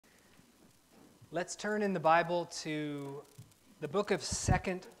Let's turn in the Bible to the book of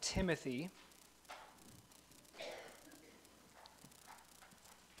 2 Timothy.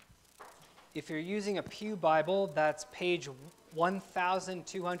 If you're using a Pew Bible, that's page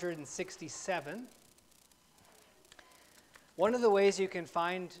 1267. One of the ways you can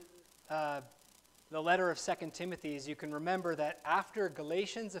find the letter of 2 Timothy is you can remember that after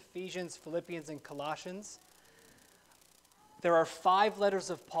Galatians, Ephesians, Philippians, and Colossians, there are 5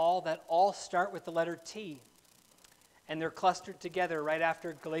 letters of Paul that all start with the letter T. And they're clustered together right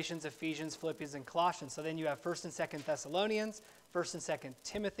after Galatians, Ephesians, Philippians, and Colossians. So then you have 1st and 2nd Thessalonians, 1st and 2nd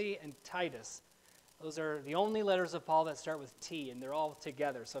Timothy, and Titus. Those are the only letters of Paul that start with T, and they're all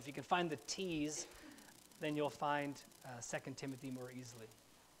together. So if you can find the T's, then you'll find 2 Timothy more easily.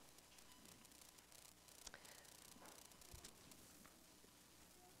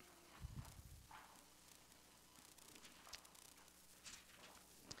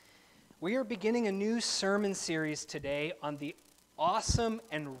 We are beginning a new sermon series today on the awesome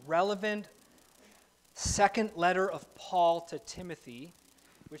and relevant second letter of Paul to Timothy,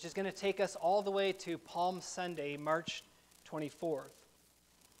 which is going to take us all the way to Palm Sunday, March 24th.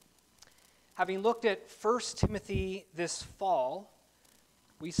 Having looked at 1 Timothy this fall,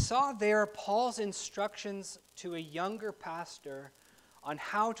 we saw there Paul's instructions to a younger pastor on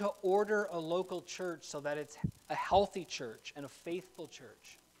how to order a local church so that it's a healthy church and a faithful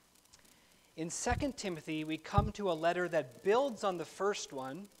church. In 2 Timothy, we come to a letter that builds on the first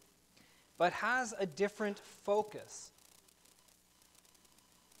one, but has a different focus.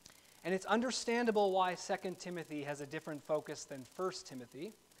 And it's understandable why 2 Timothy has a different focus than 1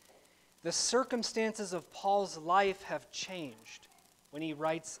 Timothy. The circumstances of Paul's life have changed when he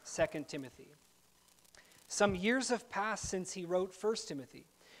writes 2 Timothy. Some years have passed since he wrote 1 Timothy.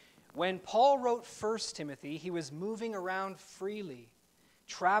 When Paul wrote 1 Timothy, he was moving around freely,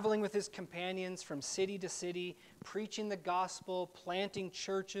 traveling with his companions from city to city, preaching the gospel, planting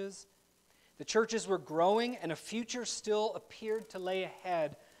churches. The churches were growing, and a future still appeared to lay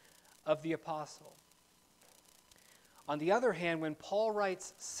ahead of the apostle. On the other hand, when Paul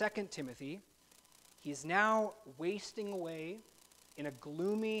writes 2 Timothy, he is now wasting away in a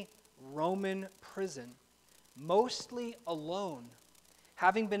gloomy Roman prison, mostly alone,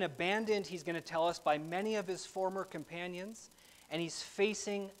 having been abandoned, he's going to tell us, by many of his former companions, and he's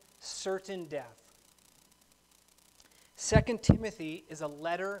facing certain death. 2 Timothy is a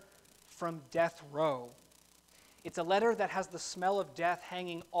letter from death row. It's a letter that has the smell of death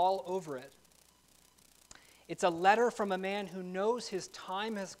hanging all over it. It's a letter from a man who knows his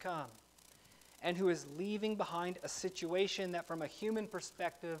time has come and who is leaving behind a situation that from a human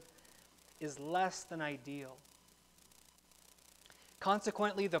perspective is less than ideal.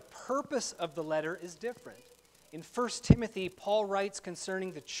 Consequently, the purpose of the letter is different. In 1 Timothy, Paul writes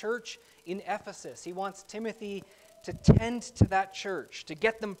concerning the church in Ephesus. He wants Timothy to tend to that church, to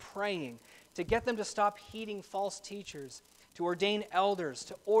get them praying, to get them to stop heeding false teachers, to ordain elders,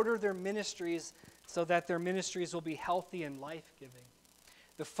 to order their ministries so that their ministries will be healthy and life-giving.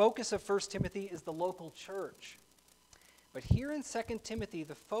 The focus of 1 Timothy is the local church. But here in 2 Timothy,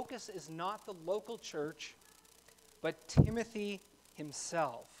 the focus is not the local church, but Timothy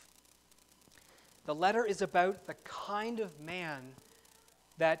himself. The letter is about the kind of man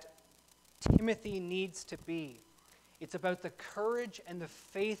that Timothy needs to be. It's about the courage and the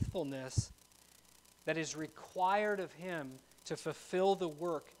faithfulness that is required of him to fulfill the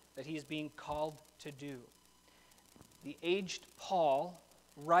work that he is being called to do. The aged Paul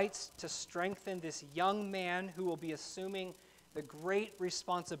writes to strengthen this young man who will be assuming the great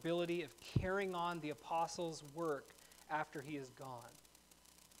responsibility of carrying on the apostles' work after he is gone.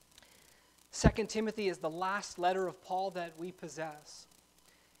 2 Timothy is the last letter of Paul that we possess,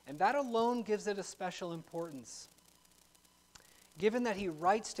 and that alone gives it a special importance. Given that he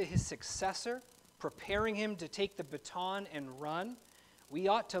writes to his successor, preparing him to take the baton and run, we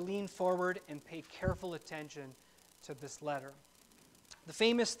ought to lean forward and pay careful attention to this letter. The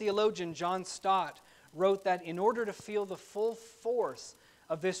famous theologian John Stott wrote that in order to feel the full force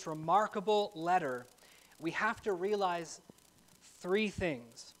of this remarkable letter, we have to realize 3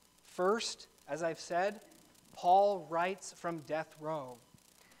 things. First, as I've said, Paul writes from death row.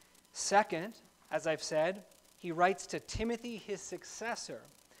 Second, as I've said, he writes to Timothy, his successor,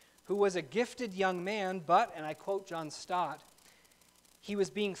 who was a gifted young man, but, and I quote John Stott, he was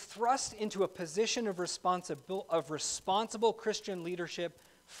being thrust into a position of responsible Christian leadership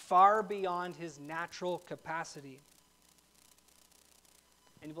far beyond his natural capacity.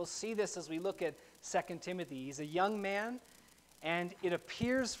 And we'll see this as we look at 2 Timothy. He's a young man, and it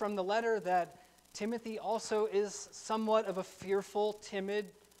appears from the letter that Timothy also is somewhat of a fearful, timid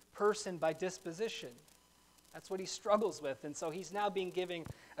person by disposition. That's what he struggles with. And so he's now being given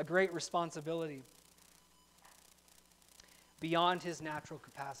a great responsibility beyond his natural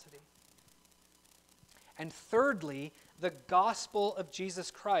capacity. And thirdly, the gospel of Jesus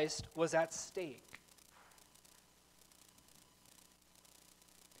Christ was at stake.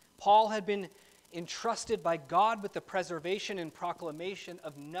 Paul had been entrusted by God with the preservation and proclamation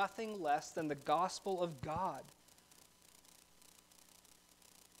of nothing less than the gospel of God.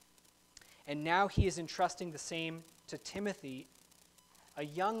 And now he is entrusting the same to Timothy, a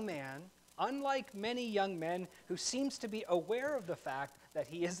young man, unlike many young men, who seems to be aware of the fact that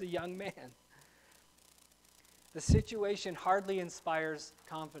he is a young man. The situation hardly inspires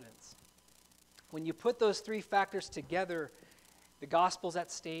confidence. When you put those three factors together, the gospel's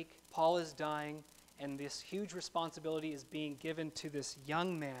at stake, Paul is dying, and this huge responsibility is being given to this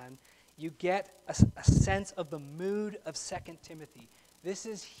young man, you get a sense of the mood of 2 Timothy. This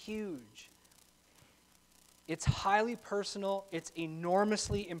is huge. It's highly personal, it's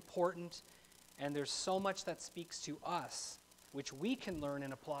enormously important, and there's so much that speaks to us, which we can learn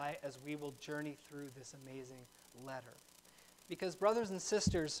and apply as we will journey through this amazing letter. Because, brothers and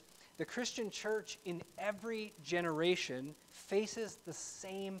sisters, the Christian church in every generation faces the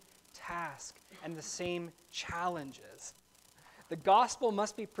same task and the same challenges. The gospel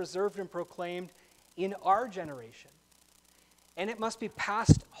must be preserved and proclaimed in our generation. And it must be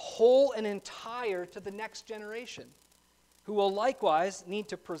passed whole and entire to the next generation, who will likewise need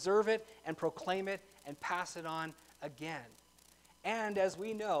to preserve it and proclaim it and pass it on again. And as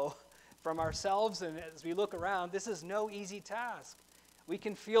we know from ourselves and as we look around, this is no easy task. We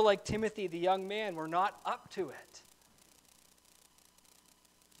can feel like Timothy, the young man, we're not up to it.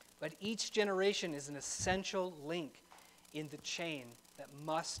 But each generation is an essential link in the chain that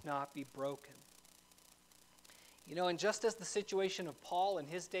must not be broken. You know, and just as the situation of Paul in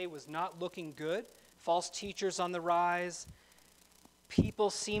his day was not looking good, false teachers on the rise, people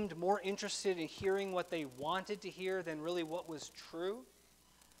seemed more interested in hearing what they wanted to hear than really what was true,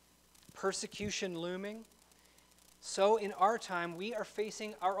 persecution looming. So in our time, we are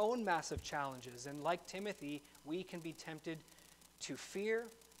facing our own massive challenges, and like Timothy, we can be tempted to fear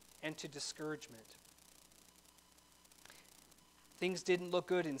and to discouragement. Things didn't look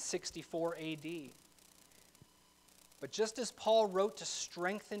good in 64 AD. But just as Paul wrote to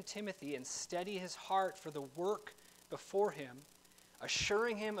strengthen Timothy and steady his heart for the work before him,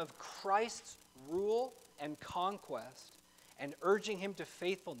 assuring him of Christ's rule and conquest, and urging him to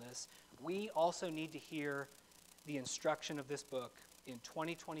faithfulness, we also need to hear the instruction of this book in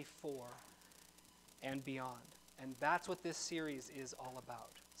 2024 and beyond. And that's what this series is all about.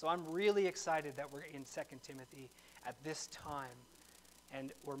 So I'm really excited that we're in 2 Timothy at this time,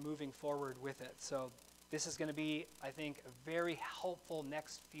 and we're moving forward with it. So this is going to be, I think, a very helpful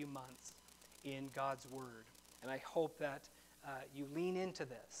next few months in God's Word. And I hope that you lean into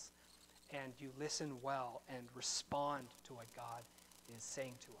this and you listen well and respond to what God is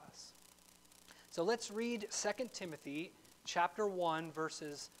saying to us. So let's read 2 Timothy chapter 1,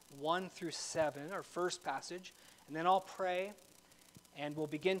 verses 1 through 7, our first passage. And then I'll pray, and we'll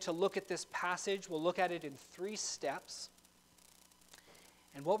begin to look at this passage. We'll look at it in 3 steps.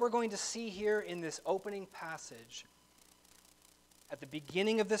 And what we're going to see here in this opening passage, at the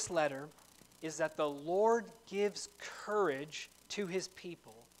beginning of this letter, is that the Lord gives courage to his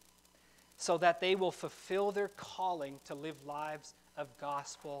people so that they will fulfill their calling to live lives of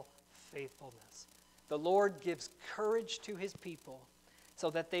gospel faithfulness. The Lord gives courage to his people so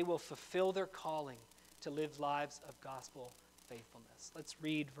that they will fulfill their calling to live lives of gospel faithfulness. Let's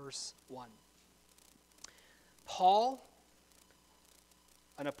read verse 1. Paul,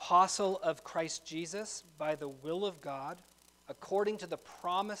 an apostle of Christ Jesus, by the will of God, according to the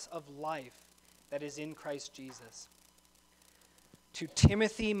promise of life that is in Christ Jesus. To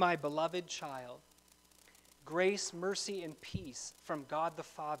Timothy, my beloved child, grace, mercy, and peace from God the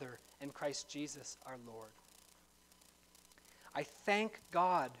Father and Christ Jesus our Lord. I thank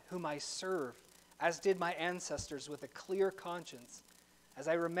God whom I serve, as did my ancestors, with a clear conscience, as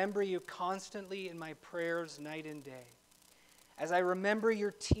I remember you constantly in my prayers night and day. As I remember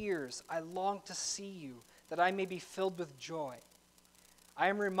your tears, I long to see you, that I may be filled with joy. I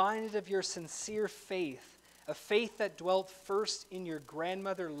am reminded of your sincere faith, a faith that dwelt first in your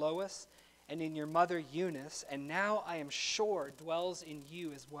grandmother Lois and in your mother Eunice, and now I am sure dwells in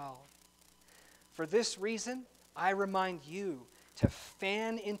you as well. For this reason, I remind you to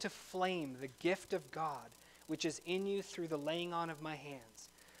fan into flame the gift of God, which is in you through the laying on of my hands.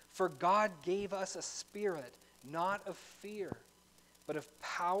 For God gave us a spirit, not of fear, but of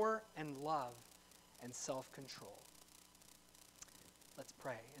power and love and self-control. Let's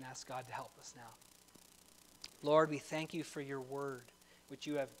pray and ask God to help us now. Lord, we thank you for your word, which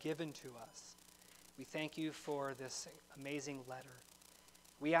you have given to us. We thank you for this amazing letter.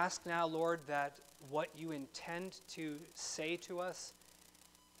 We ask now, Lord, that what you intend to say to us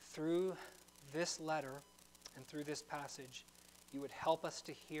through this letter and through this passage, you would help us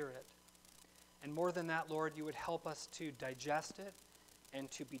to hear it. And more than that, Lord, you would help us to digest it and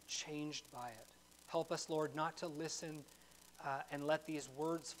to be changed by it. Help us, Lord, not to listen and let these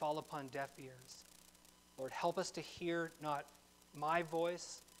words fall upon deaf ears. Lord, help us to hear not my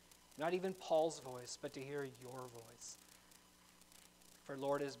voice, not even Paul's voice, but to hear your voice. For,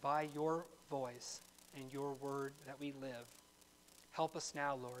 Lord, it is by your voice and your word that we live. Help us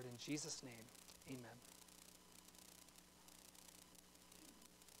now, Lord, in Jesus' name, amen.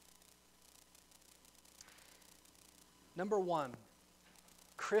 Number one,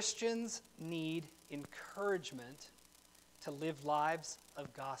 Christians need encouragement to live lives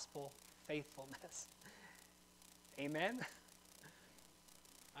of gospel faithfulness. Amen?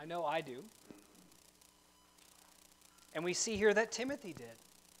 I know I do. And we see here that Timothy did.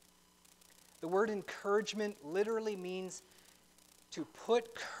 The word encouragement literally means to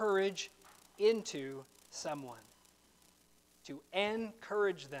put courage into someone. To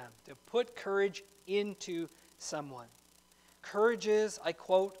encourage them. To put courage into someone. Courage is, I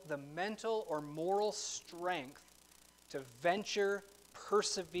quote, the mental or moral strength to venture,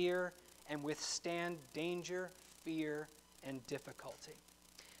 persevere, and withstand danger, fear, and difficulty.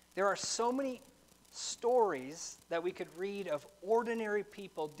 There are so many stories that we could read of ordinary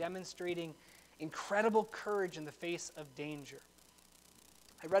people demonstrating incredible courage in the face of danger.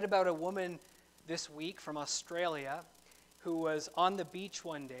 I read about a woman this week from Australia who was on the beach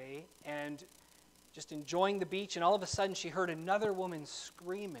one day and just enjoying the beach, and all of a sudden she heard another woman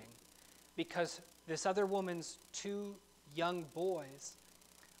screaming because this other woman's two young boys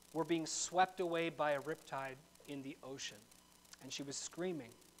were being swept away by a riptide in the ocean. And she was screaming.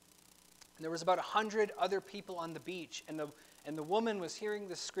 And there was about 100 other people on the beach, and the woman was hearing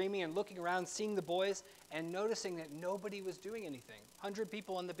the screaming and looking around, seeing the boys, and noticing that nobody was doing anything. 100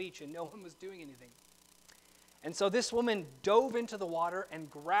 people on the beach, and no one was doing anything. And so this woman dove into the water and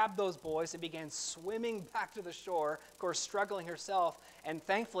grabbed those boys and began swimming back to the shore, of course, struggling herself. And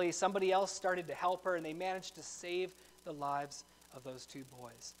thankfully, somebody else started to help her, and they managed to save the lives of those two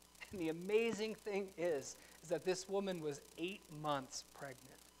boys. And the amazing thing is that this woman was 8 months pregnant.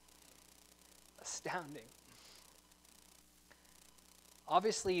 Astounding.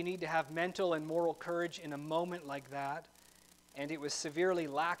 Obviously, you need to have mental and moral courage in a moment like that, and it was severely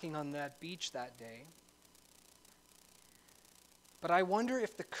lacking on that beach that day. But I wonder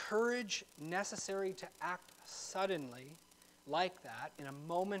if the courage necessary to act suddenly like that in a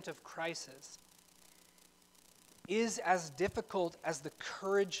moment of crisis is as difficult as the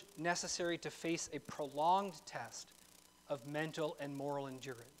courage necessary to face a prolonged test of mental and moral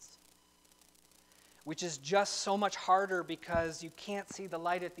endurance, which is just so much harder because you can't see the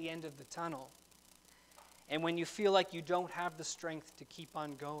light at the end of the tunnel. And when you feel like you don't have the strength to keep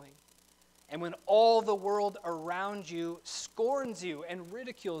on going, and when all the world around you scorns you and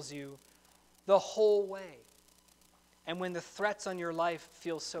ridicules you the whole way, and when the threats on your life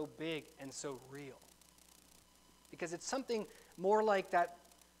feel so big and so real. Because it's something more like that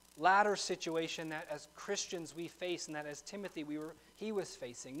latter situation that as Christians we face, and that as Timothy he was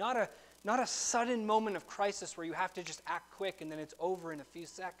facing. Not a sudden moment of crisis where you have to just act quick and then it's over in a few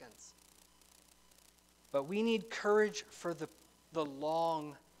seconds. But we need courage for the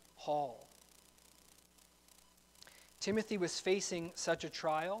long haul. Timothy was facing such a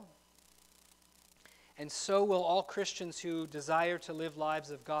trial, and so will all Christians who desire to live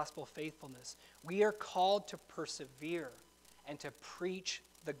lives of gospel faithfulness. We are called to persevere and to preach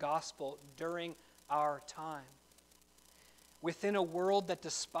the gospel during our time. Within a world that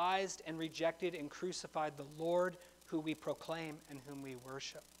despised and rejected and crucified the Lord who we proclaim and whom we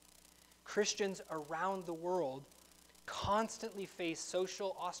worship. Christians around the world constantly face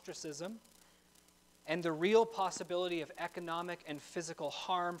social ostracism and the real possibility of economic and physical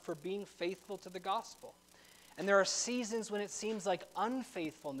harm for being faithful to the gospel. And there are seasons when it seems like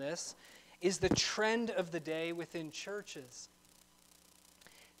unfaithfulness is the trend of the day within churches.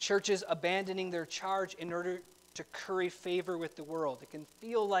 Churches abandoning their charge in order to curry favor with the world. It can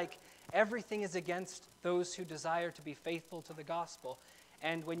feel like everything is against those who desire to be faithful to the gospel.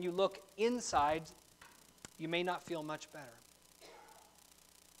 And when you look inside, you may not feel much better.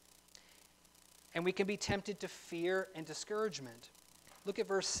 And we can be tempted to fear and discouragement. Look at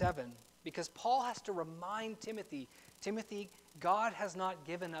verse 7, because Paul has to remind Timothy, God has not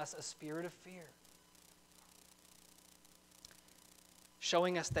given us a spirit of fear.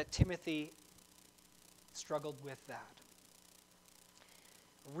 showing us that Timothy struggled with that.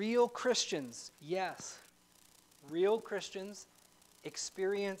 Real Christians, yes, real Christians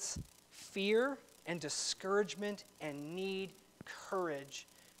experience fear and discouragement and need courage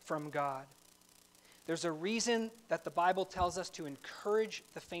from God. There's a reason that the Bible tells us to encourage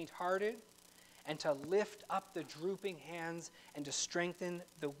the faint-hearted and to lift up the drooping hands and to strengthen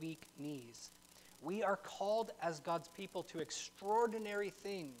the weak knees. We are called as God's people to extraordinary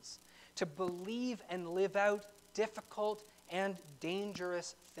things, to believe and live out difficult and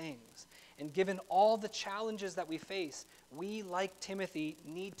dangerous things. And given all the challenges that we face, we, like Timothy,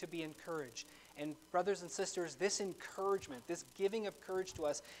 need to be encouraged. And brothers and sisters, this encouragement, this giving of courage to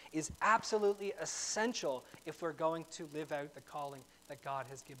us is absolutely essential if we're going to live out the calling that God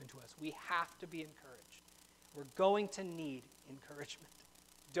has given to us. We have to be encouraged. We're going to need encouragement.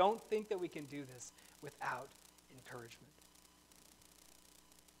 Don't think that we can do this without encouragement.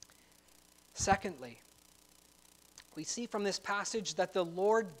 Secondly, we see from this passage that the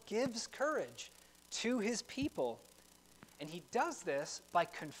Lord gives courage to his people. And he does this by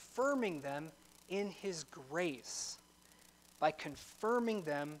confirming them in his grace. By confirming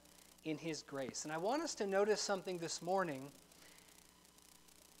them in his grace. And I want us to notice something this morning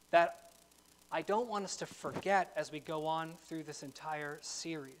that I don't want us to forget as we go on through this entire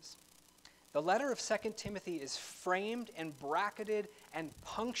series. The letter of 2 Timothy is framed and bracketed and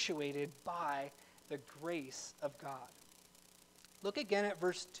punctuated by the grace of God. Look again at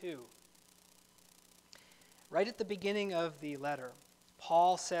verse 2. Right at the beginning of the letter,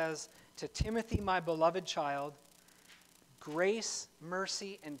 Paul says, "To Timothy, my beloved child, grace,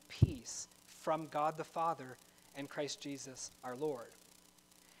 mercy, and peace from God the Father and Christ Jesus our Lord."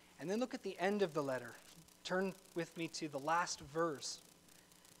 And then look at the end of the letter. Turn with me to the last verse,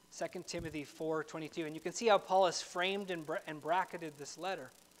 2 Timothy 4:22. And you can see how Paul has framed and bracketed this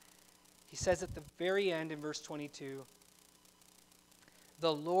letter. He says at the very end in verse 22,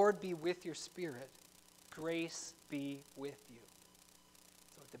 "The Lord be with your spirit. Grace be with you."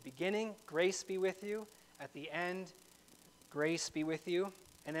 So at the beginning, grace be with you. At the end, grace be with you.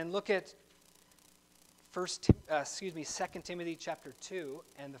 And then look at 2 Timothy chapter 2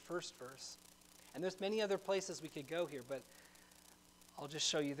 and the first verse. And there's many other places we could go here, but I'll just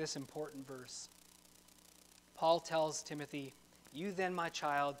show you this important verse. Paul tells Timothy, "You then, my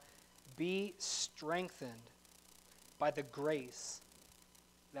child, be strengthened by the grace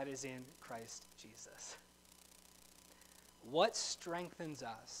that is in Christ Jesus." What strengthens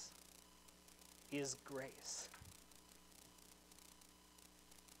us is grace.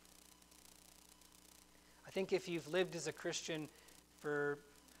 I think if you've lived as a Christian for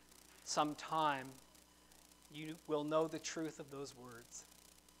some time, you will know the truth of those words.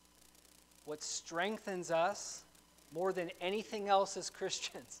 What strengthens us more than anything else as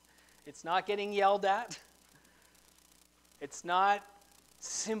Christians, it's not getting yelled at. It's not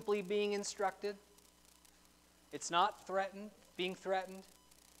simply being instructed. It's not being threatened.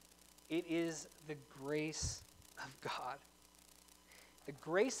 It is the grace of God. The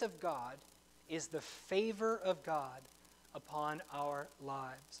grace of God is the favor of God upon our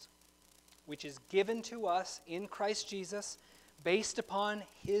lives, which is given to us in Christ Jesus based upon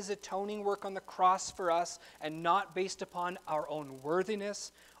his atoning work on the cross for us and not based upon our own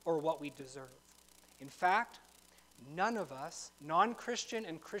worthiness or what we deserve. In fact, none of us, non-Christian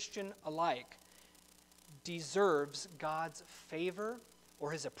and Christian alike, deserves God's favor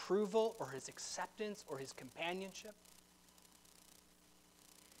or his approval or his acceptance or his companionship.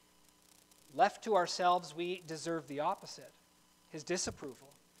 Left to ourselves, we deserve the opposite, his disapproval.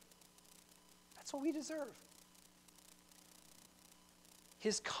 That's what we deserve.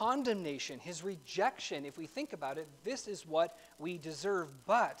 His condemnation, his rejection, if we think about it, this is what we deserve.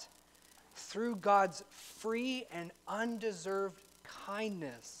 But through God's free and undeserved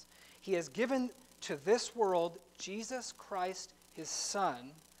kindness, he has given to this world Jesus Christ, his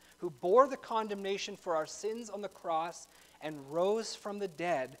Son, who bore the condemnation for our sins on the cross and rose from the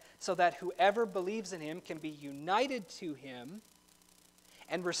dead, so that whoever believes in him can be united to him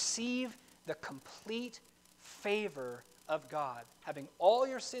and receive the complete favor of God, having all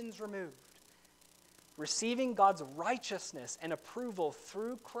your sins removed, receiving God's righteousness and approval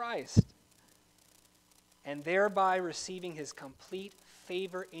through Christ, and thereby receiving his complete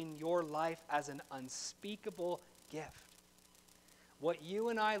favor in your life as an unspeakable gift. What you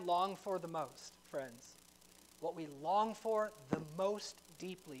and I long for the most, friends, what we long for the most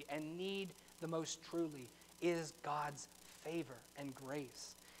deeply and need the most truly is God's favor and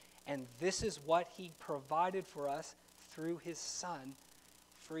grace. And this is what he provided for us through his Son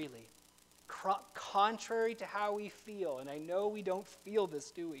freely. contrary to how we feel. And I know we don't feel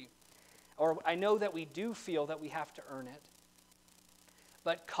this, do we? Or I know that we do feel that we have to earn it.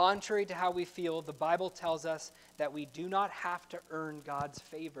 But contrary to how we feel, the Bible tells us that we do not have to earn God's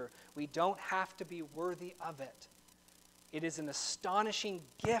favor. We don't have to be worthy of it. It is an astonishing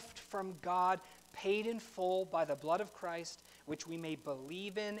gift from God, paid in full by the blood of Christ, which we may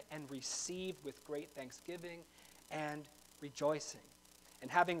believe in and receive with great thanksgiving and rejoicing. And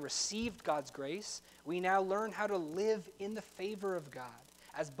having received God's grace, we now learn how to live in the favor of God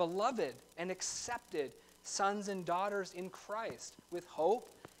as beloved and accepted sons and daughters in Christ, with hope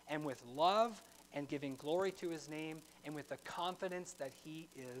and with love and giving glory to his name and with the confidence that he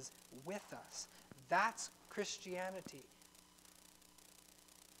is with us. That's Christianity.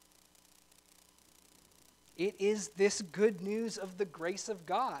 It is this good news of the grace of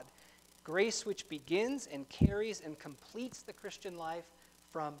God, grace which begins and carries and completes the Christian life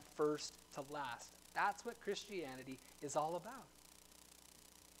from first to last. That's what Christianity is all about.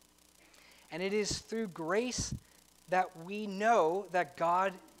 And it is through grace that we know that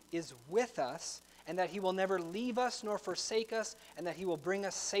God is with us and that he will never leave us nor forsake us and that he will bring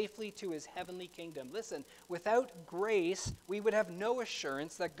us safely to his heavenly kingdom. Listen, without grace, we would have no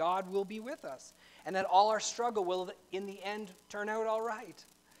assurance that God will be with us and that all our struggle will, in the end, turn out all right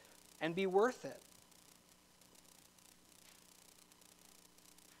and be worth it.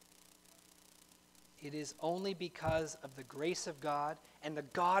 It is only because of the grace of God and the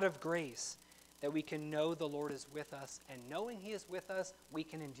God of grace that we can know the Lord is with us, and knowing he is with us, we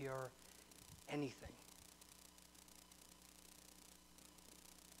can endure anything.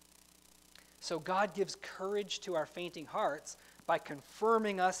 So God gives courage to our fainting hearts by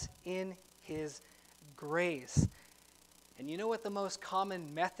confirming us in his grace. And you know what the most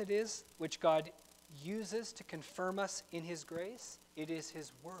common method is which God uses to confirm us in his grace? It is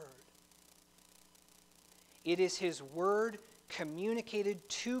his word. It is his word communicated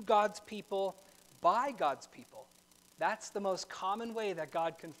to God's people by God's people. That's the most common way that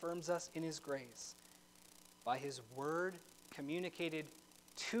God confirms us in his grace. By his word communicated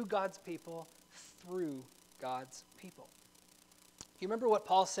to God's people through God's people. You remember what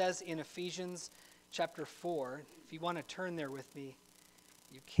Paul says in Ephesians chapter 4? If you want to turn there with me,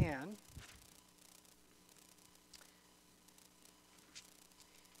 you can.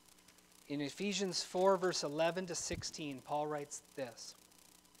 In Ephesians 4, verse 11 to 16, Paul writes this.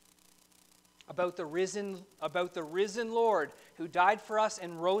 About the risen Lord who died for us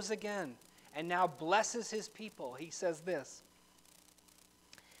and rose again and now blesses his people. He says this.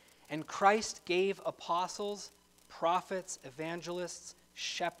 And Christ gave apostles, prophets, evangelists,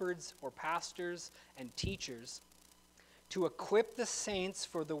 shepherds or pastors and teachers to equip the saints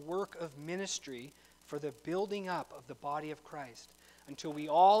for the work of ministry, for the building up of the body of Christ, until we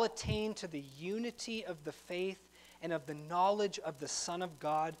all attain to the unity of the faith and of the knowledge of the Son of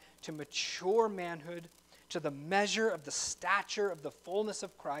God, to mature manhood, to the measure of the stature of the fullness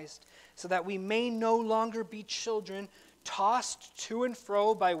of Christ, so that we may no longer be children, tossed to and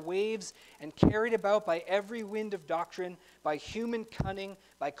fro by waves and carried about by every wind of doctrine, by human cunning,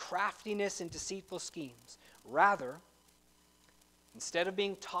 by craftiness and deceitful schemes. Rather, instead of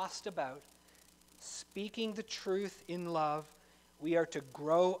being tossed about, speaking the truth in love, we are to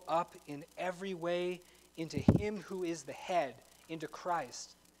grow up in every way into him who is the head, into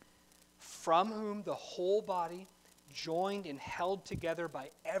Christ, from whom the whole body, joined and held together by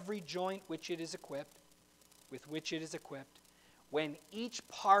every joint with which it is equipped, when each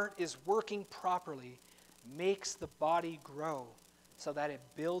part is working properly, makes the body grow so that it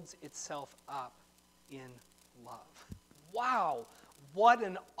builds itself up in love. Wow, what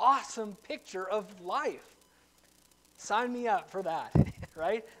an awesome picture of life. Sign me up for that,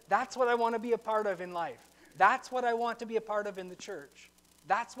 right? That's what I want to be a part of in life. That's what I want to be a part of in the church.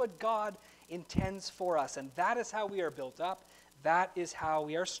 That's what God intends for us, and that is how we are built up. That is how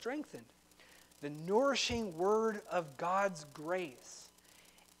we are strengthened. The nourishing word of God's grace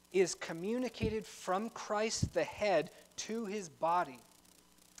is communicated from Christ the head to his body.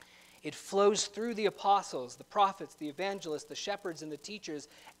 It flows through the apostles, the prophets, the evangelists, the shepherds, and the teachers,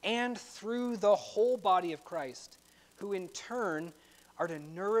 and through the whole body of Christ, who in turn are to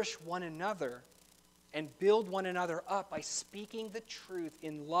nourish one another and build one another up by speaking the truth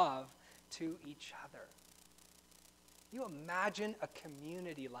in love to each other. You imagine a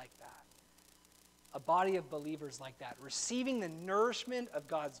community like that, a body of believers like that, receiving the nourishment of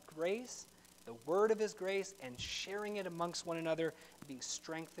God's grace, the word of his grace, and sharing it amongst one another, being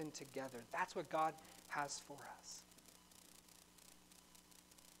strengthened together. That's what God has for us.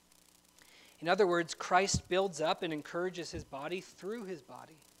 In other words, Christ builds up and encourages his body through his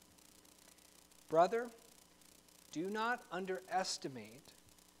body. Brother, do not underestimate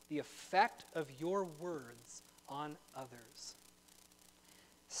the effect of your words on others.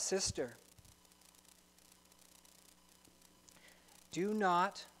 Sister, do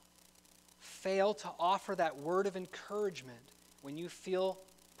not fail to offer that word of encouragement when you feel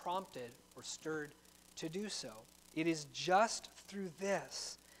prompted or stirred to do so. It is just through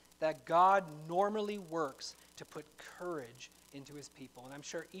this that God normally works to put courage into his people. And I'm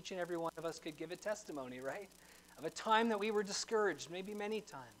sure each and every one of us could give a testimony, right? Of a time that we were discouraged, maybe many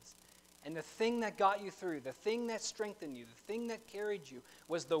times. And the thing that got you through, the thing that strengthened you, the thing that carried you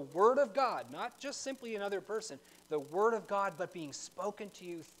was the word of God, not just simply another person, the word of God, but being spoken to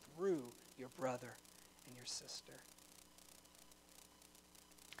you through your brother and your sister.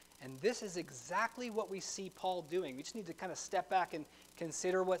 And this is exactly what we see Paul doing. We just need to kind of step back and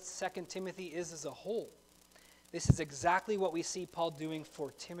consider what 2 Timothy is as a whole. This is exactly what we see Paul doing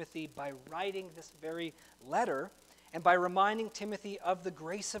for Timothy by writing this very letter and by reminding Timothy of the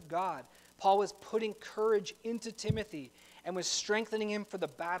grace of God. Paul was putting courage into Timothy and was strengthening him for the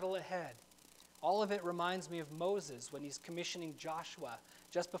battle ahead. All of it reminds me of Moses when he's commissioning Joshua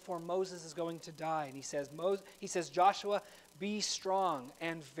just before Moses is going to die. And he says, Joshua, be strong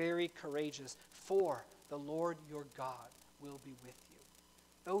and very courageous, for the Lord your God will be with you.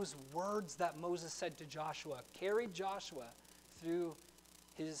 Those words that Moses said to Joshua carried Joshua through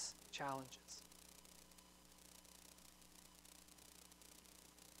his challenges.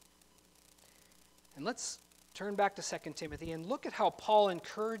 And let's turn back to 2 Timothy and look at how Paul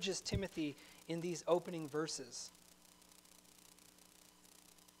encourages Timothy in these opening verses.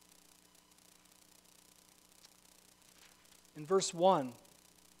 In verse 1,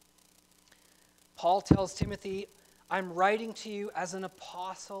 Paul tells Timothy, I'm writing to you as an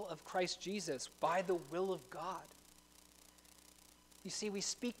apostle of Christ Jesus by the will of God. You see, we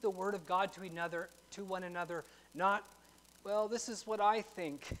speak the word of God to one another, not, well, this is what I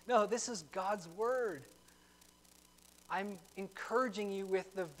think. No, this is God's word. I'm encouraging you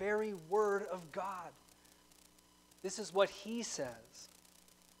with the very word of God. This is what he says.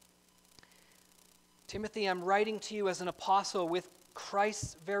 Timothy, I'm writing to you as an apostle with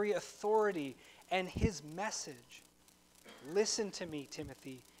Christ's very authority and his message. Listen to me,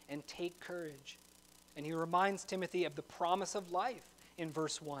 Timothy, and take courage. And he reminds Timothy of the promise of life in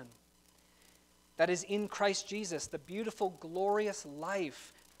verse 1. That is in Christ Jesus, the beautiful, glorious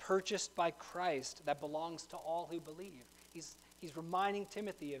life purchased by Christ that belongs to all who believe. He's reminding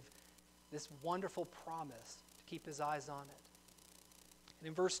Timothy of this wonderful promise to keep his eyes on it. And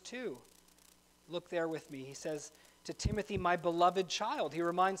in verse 2, look there with me. He says, to Timothy, my beloved child. He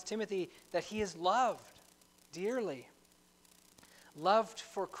reminds Timothy that he is loved dearly, loved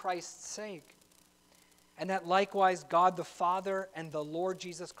for Christ's sake, and that likewise God the Father and the Lord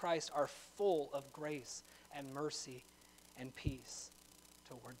Jesus Christ are full of grace and mercy and peace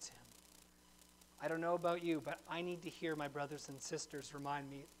towards him. I don't know about you, but I need to hear my brothers and sisters remind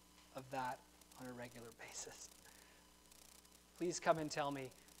me of that on a regular basis. Please come and tell me,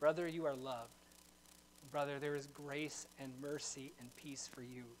 brother, you are loved. Brother, there is grace and mercy and peace for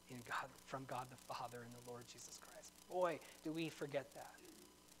you from God the Father and the Lord Jesus Christ. Boy, do we forget that.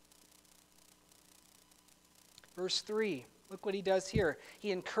 Verse 3, look what he does here.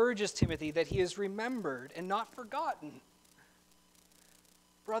 He encourages Timothy that he is remembered and not forgotten.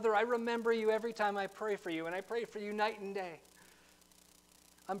 Brother, I remember you every time I pray for you, and I pray for you night and day.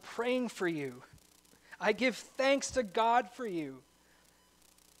 I'm praying for you. I give thanks to God for you.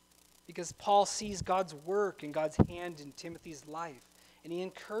 Because Paul sees God's work and God's hand in Timothy's life, and he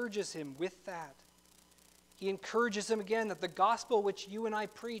encourages him with that. He encourages him again that the gospel which you and I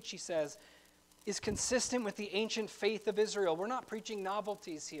preach, he says, is consistent with the ancient faith of Israel. We're not preaching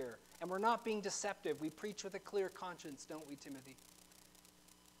novelties here, and we're not being deceptive. We preach with a clear conscience, don't we, Timothy?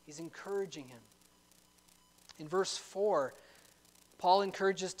 He's encouraging him. In verse 4, Paul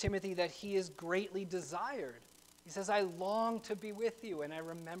encourages Timothy that he is greatly desired. He says, I long to be with you, and I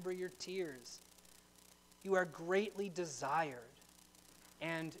remember your tears. You are greatly desired,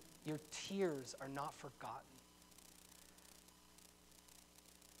 and your tears are not forgotten.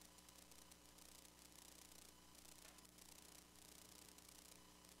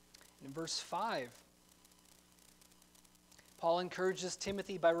 In verse 5, Paul encourages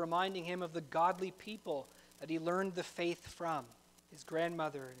Timothy by reminding him of the godly people that he learned the faith from, his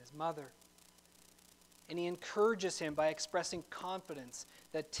grandmother and his mother. And he encourages him by expressing confidence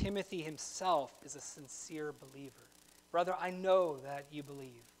that Timothy himself is a sincere believer. Brother, I know that you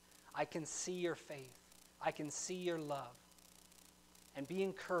believe. I can see your faith. I can see your love. And be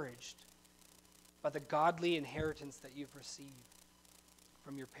encouraged by the godly inheritance that you've received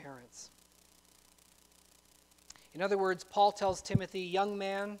from your parents. In other words, Paul tells Timothy, young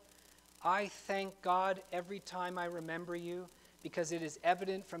man, I thank God every time I remember you, because it is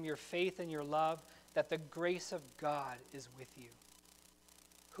evident from your faith and your love that the grace of God is with you.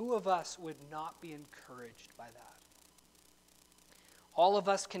 Who of us would not be encouraged by that? All of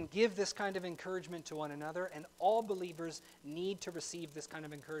us can give this kind of encouragement to one another, and all believers need to receive this kind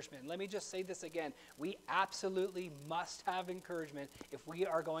of encouragement. And let me just say this again. We absolutely must have encouragement if we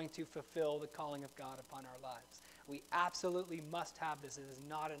are going to fulfill the calling of God upon our lives. We absolutely must have this. It is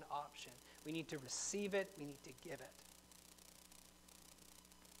not an option. We need to receive it. We need to give it.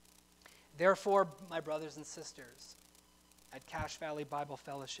 Therefore, my brothers and sisters at Cache Valley Bible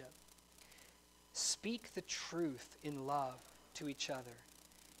Fellowship, speak the truth in love to each other.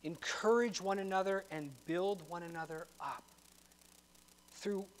 Encourage one another and build one another up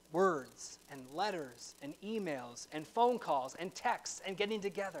through words and letters and emails and phone calls and texts and getting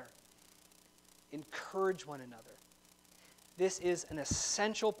together. Encourage one another. This is an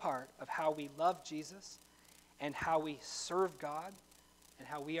essential part of how we love Jesus and how we serve God and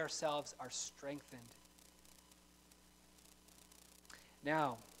how we ourselves are strengthened.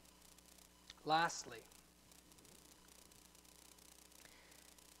 Now, lastly,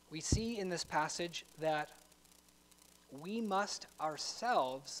 we see in this passage that we must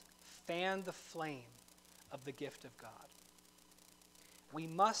ourselves fan the flame of the gift of God. We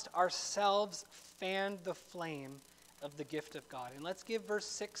must ourselves fan the flame of the gift of God. And let's give verse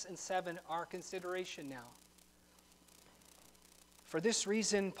 6 and 7 our consideration now. For this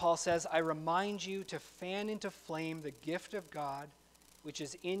reason, Paul says, I remind you to fan into flame the gift of God, which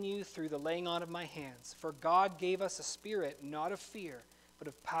is in you through the laying on of my hands. For God gave us a spirit, not of fear, but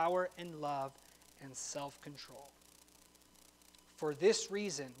of power and love and self-control. For this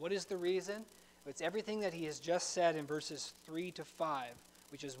reason, what is the reason? It's everything that he has just said in verses 3 to 5,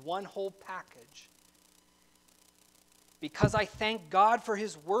 which is one whole package. Because I thank God for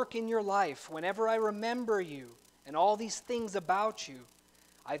his work in your life whenever I remember you and all these things about you,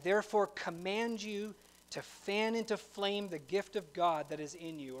 I therefore command you to fan into flame the gift of God that is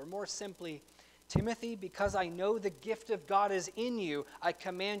in you. Or more simply, Timothy, because I know the gift of God is in you, I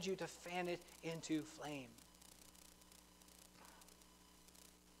command you to fan it into flame.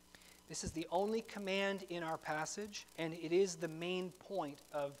 This is the only command in our passage, and it is the main point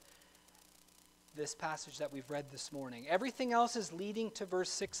of this passage that we've read this morning. Everything else is leading to verse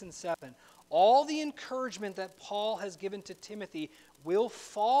 6 and 7. All the encouragement that Paul has given to Timothy will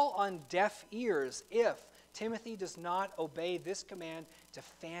fall on deaf ears if Timothy does not obey this command to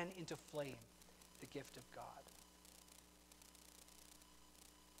fan into flame the gift of God.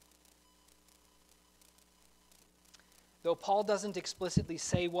 Though Paul doesn't explicitly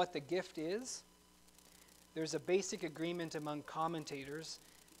say what the gift is, there's a basic agreement among commentators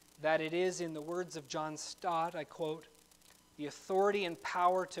that it is, in the words of John Stott, I quote, the authority and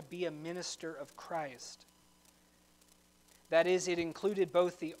power to be a minister of Christ. That is, it included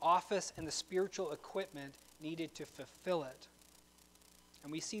both the office and the spiritual equipment needed to fulfill it.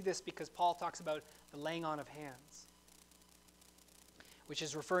 And we see this because Paul talks about the laying on of hands, which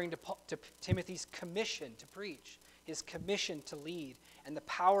is referring to Timothy's commission to preach, his commission to lead, and the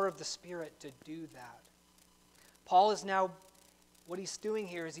power of the Spirit to do that. Paul is now, what he's doing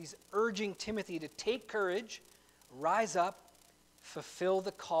here is he's urging Timothy to take courage, rise up, fulfill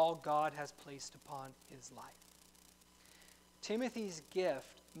the call God has placed upon his life. Timothy's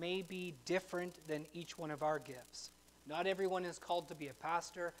gift may be different than each one of our gifts. Not everyone is called to be a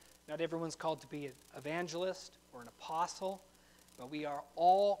pastor. Not everyone's called to be an evangelist or an apostle. But we are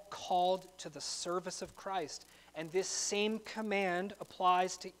all called to the service of Christ. And this same command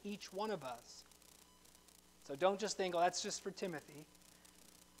applies to each one of us. So don't just think, oh, that's just for Timothy.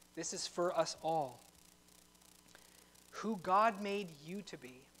 This is for us all. Who God made you to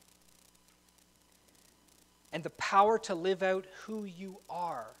be, and the power to live out who you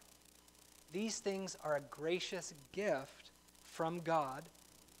are. These things are a gracious gift from God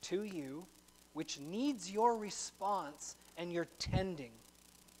to you, which needs your response and your tending.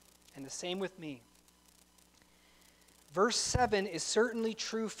 And the same with me. Verse 7 is certainly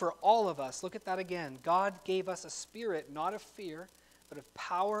true for all of us. Look at that again. God gave us a spirit, not of fear, but of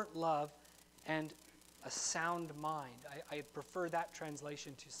power, love, and a sound mind. I prefer that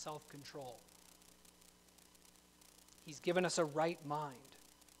translation to self-control. He's given us a right mind.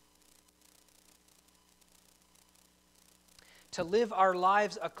 To live our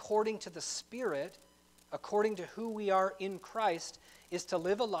lives according to the Spirit, according to who we are in Christ, is to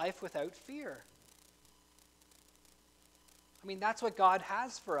live a life without fear. I mean, that's what God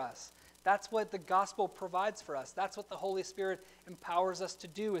has for us. That's what the gospel provides for us. That's what the Holy Spirit empowers us to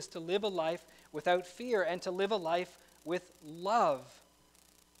do, is to live a life without fear and to live a life with love.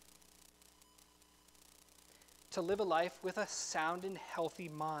 To live a life with a sound and healthy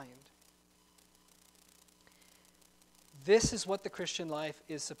mind. This is what the Christian life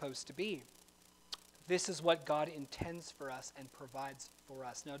is supposed to be. This is what God intends for us and provides for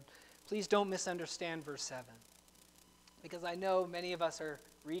us. Now, please don't misunderstand verse 7. Because I know many of us are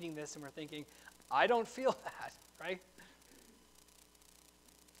reading this and we're thinking, I don't feel that, right?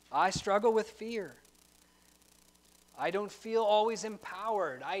 I struggle with fear. I don't feel always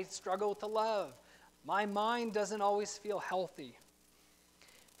empowered. I struggle to love. My mind doesn't always feel healthy.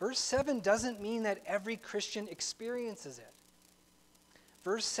 Verse 7 doesn't mean that every Christian experiences it.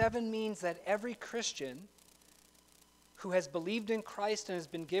 Verse 7 means that every Christian who has believed in Christ and has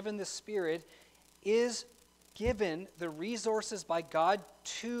been given the Spirit is given the resources by God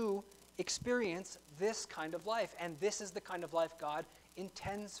to experience this kind of life. And this is the kind of life God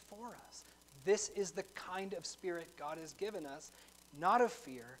intends for us. This is the kind of spirit God has given us, not of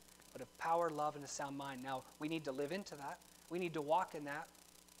fear, but of power, love, and a sound mind. Now, we need to live into that. We need to walk in that.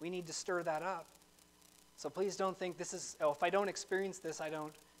 We need to stir that up. So please don't think this is, oh, if I don't experience this,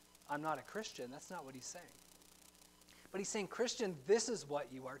 I'm not a Christian. That's not what he's saying. But he's saying, Christian, this is what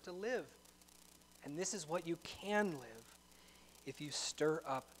you are to live. And this is what you can live if you stir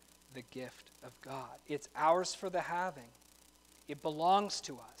up the gift of God. It's ours for the having. It belongs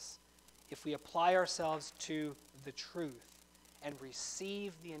to us if we apply ourselves to the truth and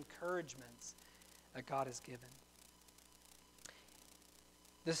receive the encouragements that God has given.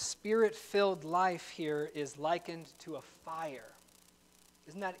 The Spirit-filled life here is likened to a fire.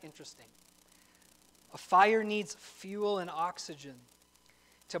 Isn't that interesting? A fire needs fuel and oxygen.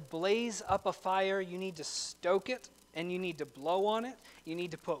 To blaze up a fire, you need to stoke it, and you need to blow on it. You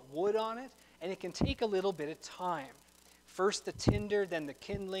need to put wood on it, and it can take a little bit of time. First the tinder, then the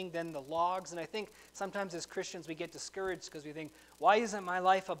kindling, then the logs. And I think sometimes as Christians we get discouraged because we think, why isn't my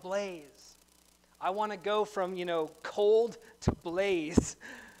life ablaze? I want to go from, cold to blaze.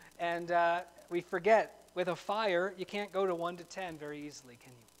 And we forget, with a fire, you can't go to 1 to 10 very easily,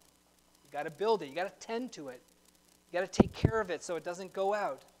 can you? You got to build it. You got to tend to it. You got to take care of it so it doesn't go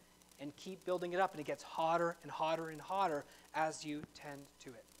out, and keep building it up, and it gets hotter and hotter and hotter as you tend to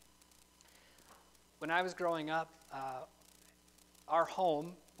it. When I was growing up, our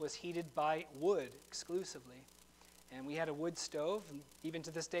home was heated by wood exclusively, and we had a wood stove, and even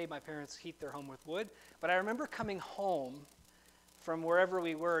to this day my parents heat their home with wood. But I remember coming home from wherever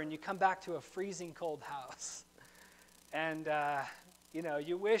we were, and you come back to a freezing cold house, and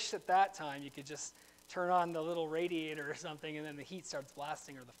you wish at that time you could just turn on the little radiator or something, and then the heat starts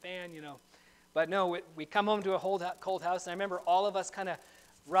blasting, or the fan, But no, we come home to a cold house, and I remember all of us kind of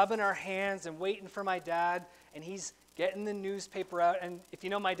rubbing our hands and waiting for my dad, and he's getting the newspaper out. And if you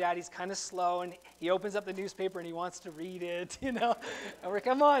know my dad, he's kind of slow, and he opens up the newspaper and he wants to read it, And we're,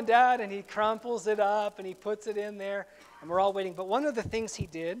 come on, Dad, and he crumples it up and he puts it in there, and we're all waiting. But one of the things he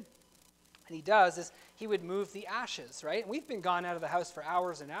did, and he does, is he would move the ashes, right? And we've been gone out of the house for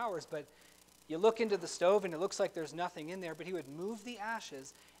hours and hours, but you look into the stove and it looks like there's nothing in there, but he would move the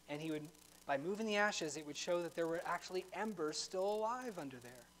ashes, and by moving the ashes, it would show that there were actually embers still alive under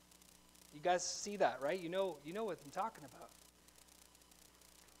there. You guys see that, right? You know what I'm talking about.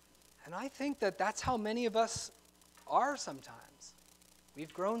 And I think that that's how many of us are sometimes.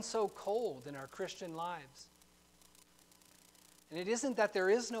 We've grown so cold in our Christian lives. And it isn't that there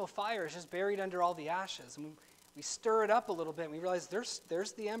is no fire, it's just buried under all the ashes. And we stir it up a little bit, and we realize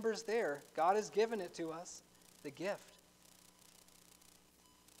there's the embers there. God has given it to us, the gift.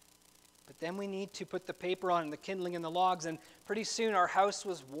 But then we need to put the paper on and the kindling and the logs, and pretty soon our house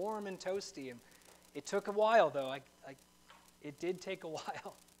was warm and toasty. And it took a while, though. It did take a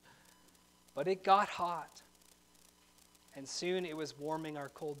while. But it got hot. And soon it was warming our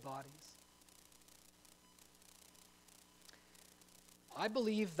cold bodies. I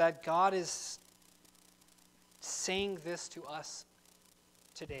believe that God is saying this to us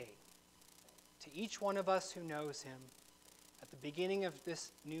today, to each one of us who knows him at the beginning of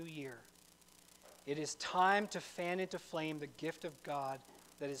this new year. It is time to fan into flame the gift of God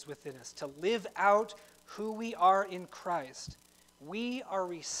that is within us, to live out who we are in Christ. We are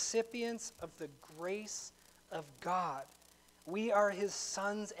recipients of the grace of God. We are his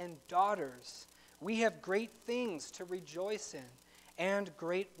sons and daughters. We have great things to rejoice in and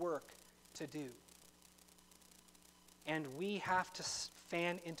great work to do. And we have to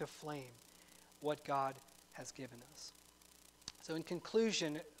fan into flame what God has given us. So in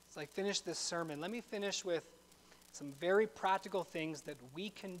conclusion, as I finish this sermon, let me finish with some very practical things that we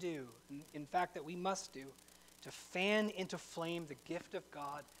can do, in fact, that we must do, to fan into flame the gift of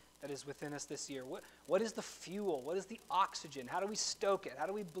God that is within us this year. What is the fuel? What is the oxygen? How do we stoke it? How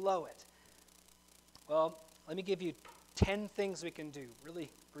do we blow it? Well, let me give you 10 things we can do, really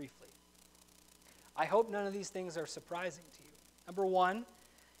briefly. I hope none of these things are surprising to you. Number one,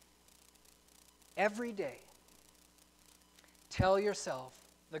 every day, tell yourself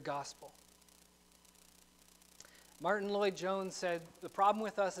the gospel. Martin Lloyd-Jones said, the problem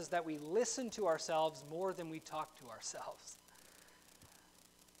with us is that we listen to ourselves more than we talk to ourselves.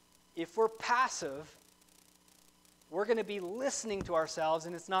 If we're passive, we're going to be listening to ourselves,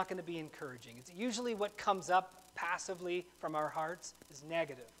 and it's not going to be encouraging. It's usually what comes up passively from our hearts is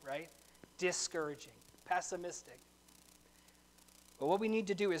negative, right? Discouraging, pessimistic. But what we need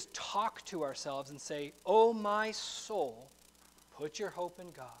to do is talk to ourselves and say, "Oh, my soul, put your hope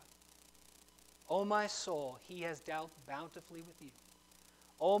in God. Oh, my soul, he has dealt bountifully with you.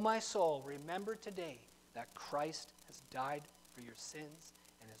 Oh, my soul, remember today that Christ has died for your sins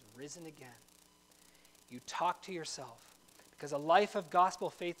and has risen again." You talk to yourself, because a life of gospel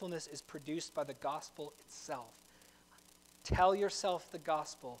faithfulness is produced by the gospel itself. Tell yourself the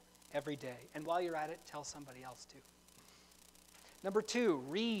gospel every day. And while you're at it, tell somebody else too. Number two,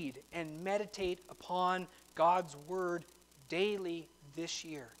 read and meditate upon God's word daily this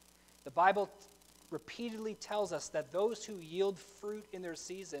year. The Bible repeatedly tells us that those who yield fruit in their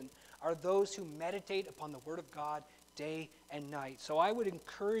season are those who meditate upon the word of God day and night. So I would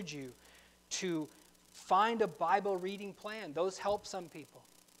encourage you to find a Bible reading plan. Those help some people.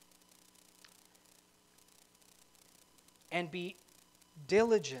 And be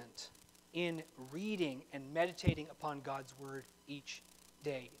diligent in reading and meditating upon God's word each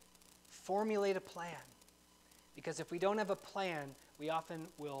day. Formulate a plan. Because if we don't have a plan, we often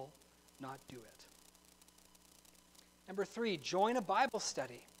will not do it. Number three, join a Bible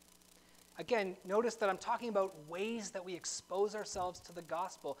study. Again, notice that I'm talking about ways that we expose ourselves to the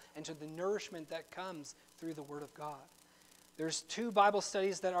gospel and to the nourishment that comes through the word of God. There's 2 Bible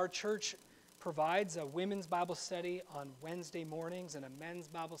studies that our church provides, a women's Bible study on Wednesday mornings and a men's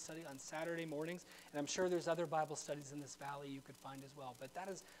Bible study on Saturday mornings. And I'm sure there's other Bible studies in this valley you could find as well. But that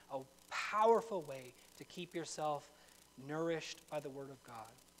is a powerful way to keep yourself nourished by the word of God.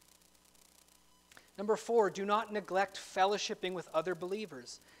 Number 4, do not neglect fellowshipping with other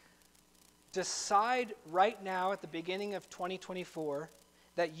believers. Decide right now at the beginning of 2024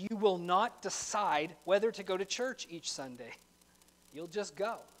 that you will not decide whether to go to church each Sunday. You'll just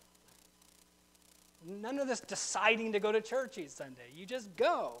go. None of this deciding to go to church each Sunday. You just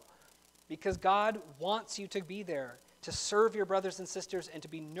go because God wants you to be there, to serve your brothers and sisters and to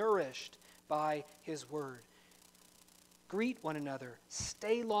be nourished by his word. Greet one another.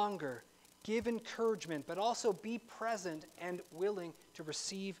 Stay longer. Give encouragement, but also be present and willing to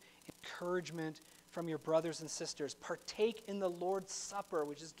receive encouragement from your brothers and sisters. Partake in the Lord's Supper,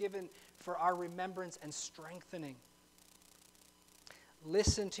 which is given for our remembrance and strengthening.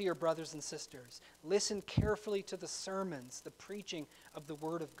 Listen to your brothers and sisters. Listen carefully to the sermons, the preaching of the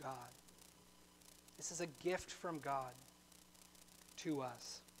Word of God. This is a gift from God to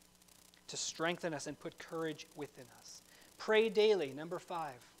us to strengthen us and put courage within us. Pray daily, number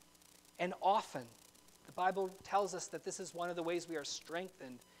 5, and often. The Bible tells us that this is one of the ways we are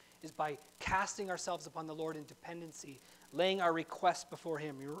strengthened, is by casting ourselves upon the Lord in dependency, laying our requests before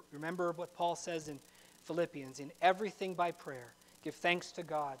him. You remember what Paul says in Philippians, in everything by prayer, give thanks to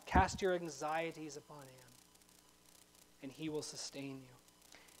God, cast your anxieties upon him, and he will sustain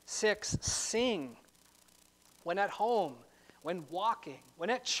you. 6, sing when at home, when walking,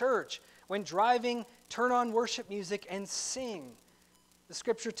 when at church, when driving, turn on worship music and sing. The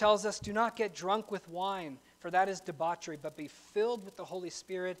scripture tells us, do not get drunk with wine, for that is debauchery, but be filled with the Holy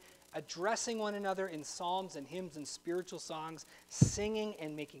Spirit, addressing one another in psalms and hymns and spiritual songs, singing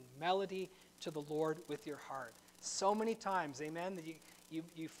and making melody to the Lord with your heart. So many times, amen, that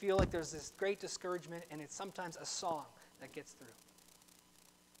you feel like there's this great discouragement, and it's sometimes a song that gets through.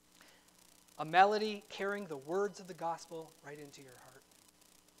 A melody carrying the words of the gospel right into your heart.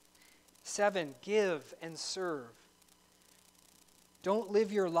 7, give and serve. Don't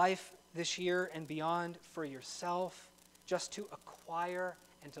live your life this year and beyond for yourself, just to acquire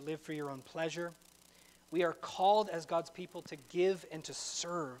and to live for your own pleasure. We are called as God's people to give and to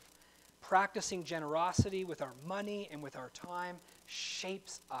serve. Practicing generosity with our money and with our time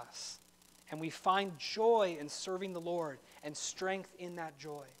shapes us. And we find joy in serving the Lord and strength in that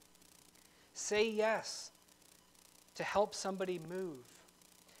joy. Say yes to help somebody move.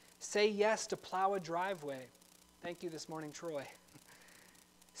 Say yes to plow a driveway. Thank you this morning, Troy.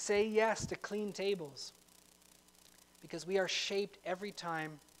 Say yes to clean tables. because we are shaped every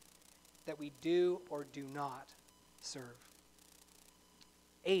time that we do or do not serve.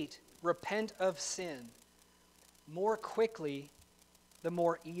 8, repent of sin more quickly, the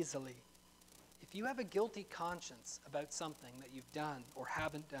more easily. If you have a guilty conscience about something that you've done or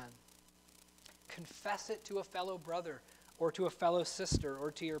haven't done, confess it to a fellow brother or to a fellow sister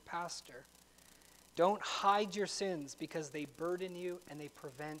or to your pastor. Don't hide your sins because they burden you and they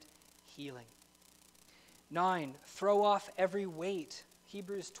prevent healing. 9, throw off every weight.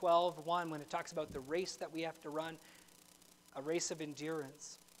 Hebrews 12:1, when it talks about the race that we have to run, a race of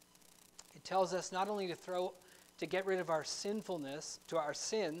endurance. It tells us not only to get rid of our sinfulness, to our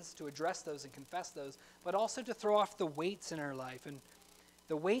sins, to address those and confess those, but also to throw off the weights in our life. And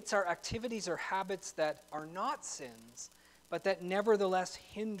the weights are activities or habits that are not sins, but that nevertheless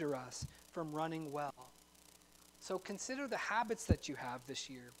hinder us from running well. So consider the habits that you have this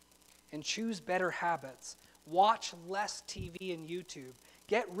year and choose better habits. Watch less TV and YouTube.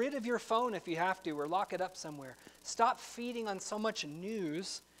 Get rid of your phone if you have to, or lock it up somewhere. Stop feeding on so much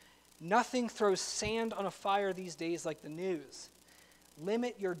news. Nothing throws sand on a fire these days like the news.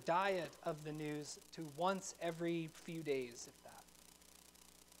 Limit your diet of the news to once every few days, if that.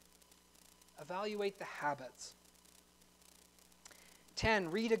 Evaluate the habits.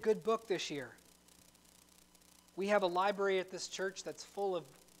 10, read a good book this year. We have a library at this church that's full of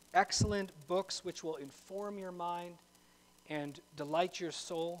excellent books which will inform your mind and delight your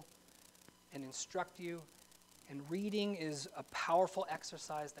soul and instruct you. And reading is a powerful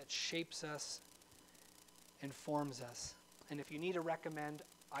exercise that shapes us and forms us. And if you need a recommend,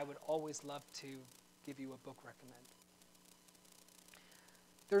 I would always love to give you a book recommend.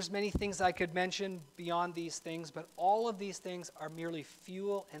 There's many things I could mention beyond these things, but all of these things are merely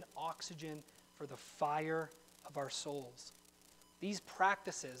fuel and oxygen for the fire of our souls. These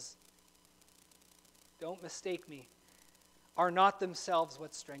practices, don't mistake me, are not themselves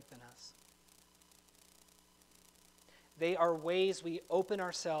what strengthen us. They are ways we open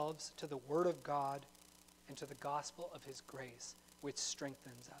ourselves to the Word of God and to the gospel of His grace, which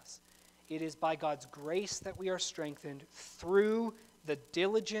strengthens us. It is by God's grace that we are strengthened through the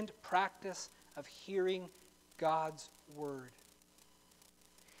diligent practice of hearing God's Word.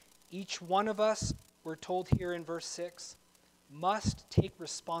 Each one of us, we're told here in verse 6, must take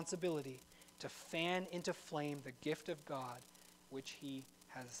responsibility to fan into flame the gift of God which He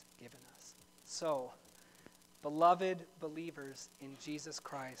has given us. So, beloved believers in Jesus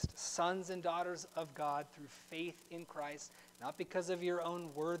Christ, sons and daughters of God through faith in Christ, not because of your own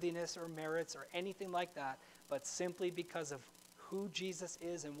worthiness or merits or anything like that, but simply because of who Jesus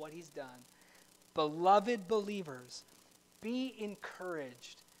is and what He's done. Beloved believers, be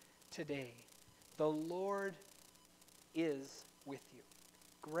encouraged today. The Lord is with you.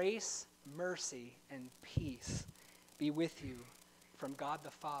 Grace, mercy, and peace be with you from God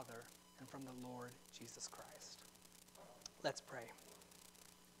the Father and from the Lord Jesus Christ. Let's pray.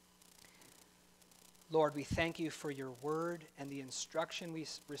 Lord, we thank you for your word and the instruction we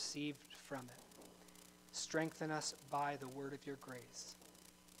received from it. Strengthen us by the word of your grace.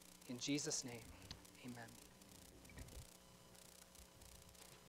 In Jesus' name, amen.